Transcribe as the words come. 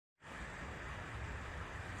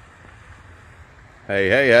Hey,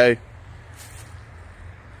 hey, hey.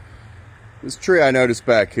 This tree I noticed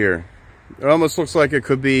back here, it almost looks like it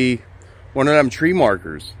could be one of them tree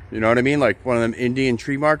markers. You know what I mean? Like one of them Indian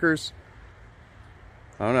tree markers.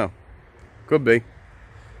 I don't know. Could be.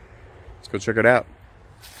 Let's go check it out.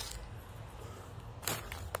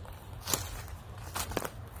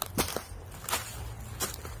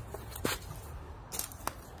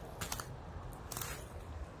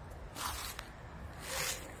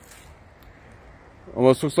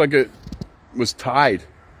 Almost looks like it was tied.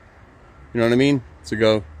 You know what I mean? To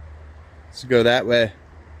go that way.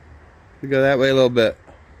 To go that way a little bit.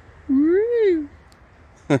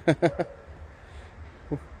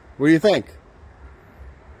 What do you think?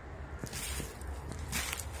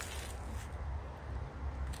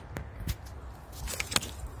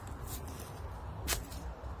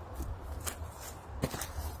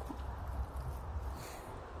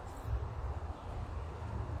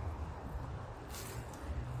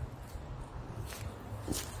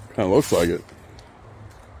 Kind of looks like it.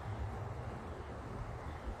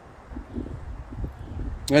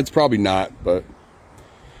 It's probably not, but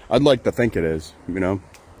I'd like to think it is, you know.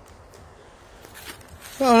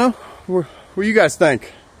 I don't know. What do you guys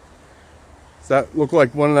think? Does that look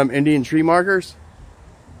like one of them Indian tree markers?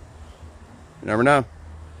 You never know.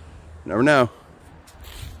 You never know.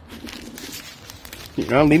 You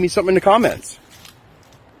know, leave me something in the comments.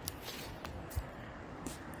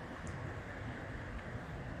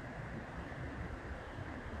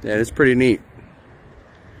 Yeah, it's pretty neat.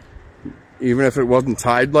 Even if it wasn't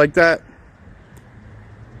tied like that,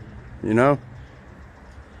 you know,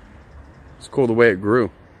 it's cool the way it grew.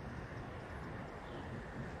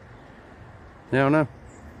 Yeah, I don't know.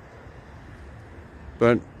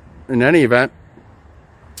 But in any event,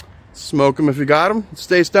 smoke them if you got them.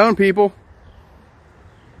 Stay stoned, people.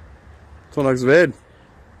 Till next vid.